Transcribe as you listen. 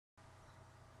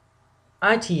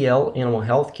ITL Animal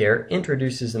Healthcare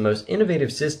introduces the most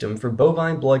innovative system for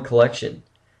bovine blood collection.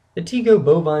 The TEGO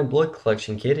Bovine Blood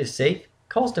Collection Kit is safe,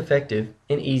 cost-effective,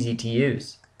 and easy to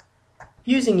use.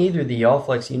 Using either the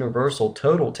Allflex Universal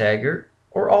Total Tagger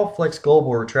or Allflex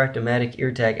Global Retractomatic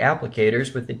Ear Tag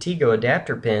applicators with the TEGO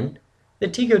adapter pin, the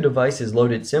TEGO device is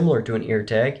loaded similar to an ear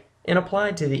tag and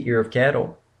applied to the ear of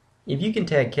cattle. If you can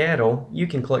tag cattle, you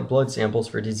can collect blood samples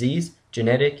for disease,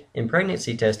 genetic, and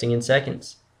pregnancy testing in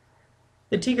seconds.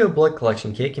 The TEGO blood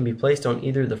collection kit can be placed on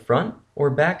either the front or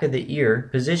back of the ear,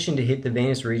 positioned to hit the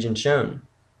venous region shown.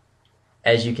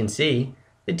 As you can see,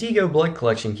 the TEGO blood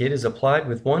collection kit is applied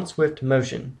with one swift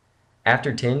motion.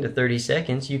 After 10 to 30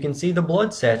 seconds, you can see the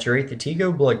blood saturate the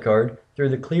TEGO blood card through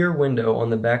the clear window on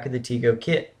the back of the TEGO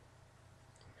kit.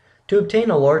 To obtain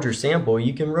a larger sample,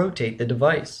 you can rotate the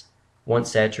device. Once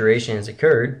saturation has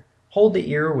occurred, hold the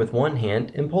ear with one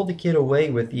hand and pull the kit away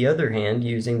with the other hand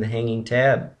using the hanging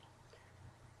tab.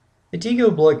 The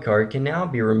TEGO blood card can now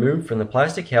be removed from the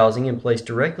plastic housing and placed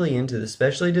directly into the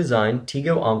specially designed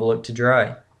TEGO envelope to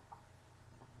dry.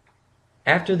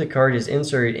 After the card is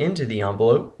inserted into the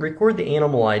envelope, record the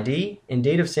animal ID and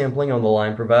date of sampling on the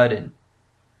line provided.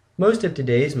 Most of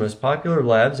today's most popular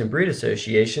labs and breed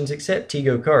associations accept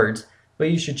TEGO cards, but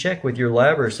you should check with your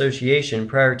lab or association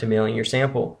prior to mailing your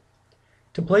sample.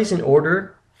 To place an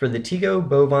order for the TEGO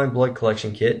Bovine Blood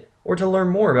Collection Kit, or to learn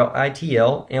more about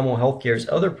ITL Animal Healthcare's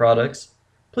other products,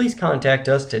 please contact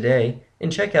us today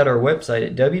and check out our website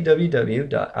at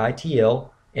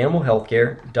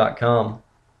www.itlanimalhealthcare.com.